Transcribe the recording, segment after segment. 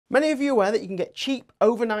Many of you are aware that you can get cheap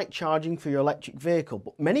overnight charging for your electric vehicle,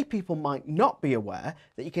 but many people might not be aware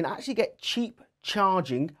that you can actually get cheap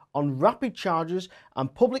charging on rapid chargers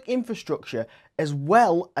and public infrastructure as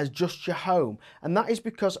well as just your home. And that is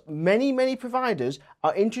because many providers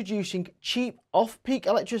are introducing cheap off-peak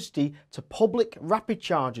electricity to public rapid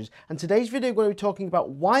chargers. And today's video we're going to be talking about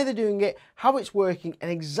why they're doing it, how it's working, and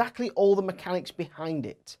exactly all the mechanics behind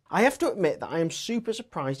it. I have to admit that I am super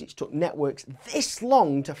surprised it's took networks this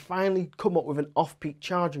long to finally come up with an off-peak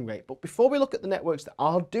charging rate. But before we look at the networks that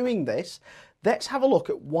are doing this, let's have a look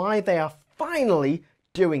at why they are finally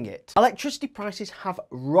doing it. Electricity prices have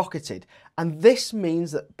rocketed, and this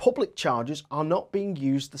means that public chargers are not being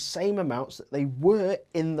used the same amounts that they were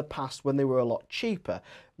in the past when they were a lot cheaper.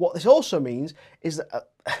 What this also means is that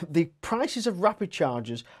the prices of rapid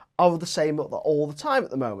chargers are the same all the time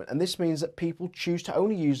at the moment, and this means that people choose to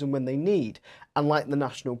only use them when they need. And like the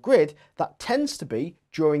national grid, that tends to be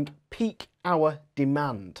during peak hour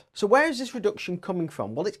demand. So where is this reduction coming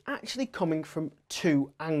from? Well, it's actually coming from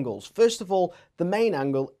two angles. First of all, the main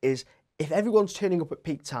angle is if everyone's turning up at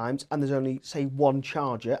peak times and there's only, say, one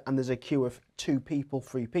charger and there's a queue of 2 people,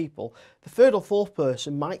 3 people, the third or fourth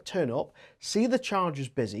person might turn up, see the charger's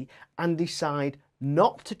busy, and decide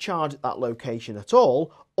not to charge at that location at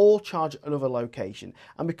all, or charge at another location.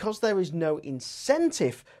 And because there is no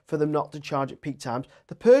incentive for them not to charge at peak times,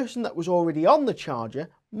 the person that was already on the charger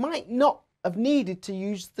might not have needed to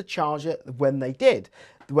use the charger when they did,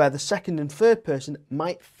 where the second and third person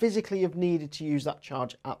might physically have needed to use that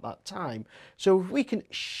charge at that time. So if we can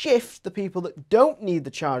shift the people that don't need the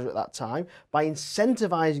charger at that time by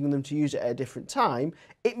incentivizing them to use it at a different time,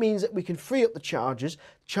 it means that we can free up the chargers.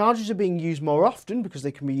 Chargers are being used more often because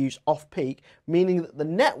they can be used off-peak, meaning that the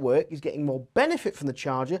network is getting more benefit from the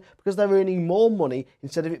charger because they're earning more money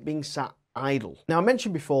instead of it being sat idle. Now, I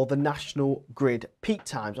mentioned before the national grid peak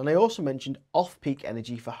times, and I also mentioned off-peak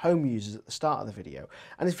energy for home users at the start of the video.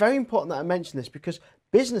 And it's very important that I mention this because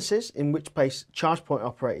businesses, in which place charge point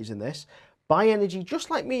operators in this, buy energy just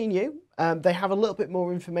like me and you. They have a little bit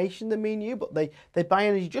more information than me and you, but they buy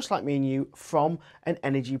energy just like me and you from an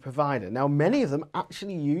energy provider. Now, many of them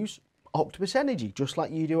actually use Octopus Energy, just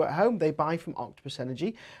like you do at home. They buy from Octopus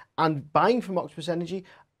Energy, and buying from Octopus Energy,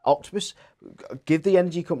 Octopus give the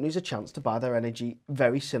energy companies a chance to buy their energy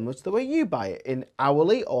very similar to the way you buy it, in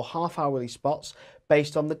hourly or half-hourly spots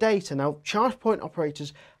based on the data. Now, charge point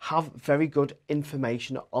operators have very good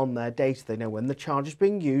information on their data. They know when the charge is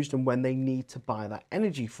being used and when they need to buy that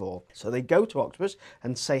energy for. So they go to Octopus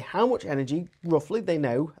and say how much energy, roughly, they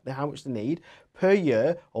know how much they need per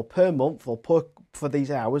year or per month or for these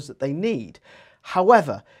hours that they need.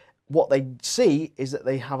 However, what they see is that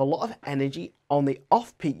they have a lot of energy on the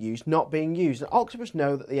off-peak use not being used. And Octopus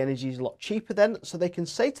know that the energy is a lot cheaper then, so they can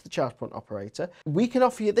say to the charge point operator, we can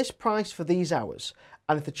offer you this price for these hours.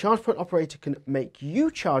 And if the charge point operator can make you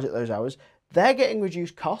charge at those hours, they're getting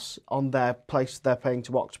reduced costs on their place they're paying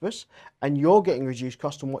to Octopus, and you're getting reduced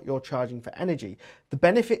costs on what you're charging for energy. The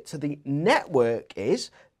benefit to the network is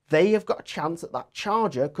they have got a chance that that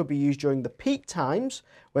charger could be used during the peak times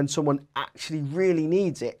when someone actually really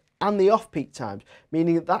needs it, and the off-peak times,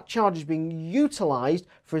 meaning that that charge is being utilised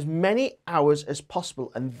for as many hours as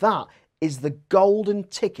possible, and that is the golden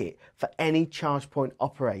ticket for any charge point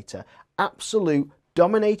operator. Absolute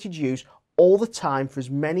dominated use all the time for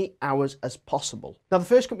as many hours as possible. Now, the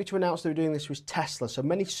first company to announce they were doing this was Tesla, so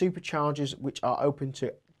many superchargers which are open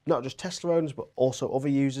to not just Tesla owners but also other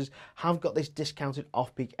users have got this discounted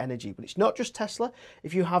off-peak energy. But it's not just Tesla.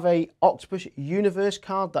 If you have a Octopus Universe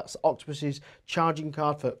card, that's Octopus's charging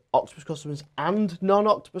card for Octopus customers and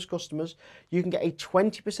non-Octopus customers, you can get a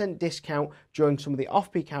 20% discount during some of the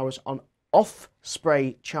off-peak hours on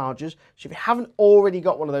Osprey chargers. So if you haven't already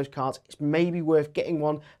got one of those cards, it's maybe worth getting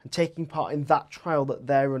one and taking part in that trial that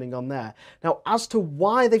they're running on there. Now, as to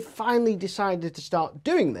why they finally decided to start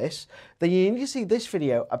doing this, then you need to see this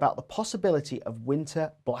video about the possibility of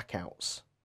winter blackouts.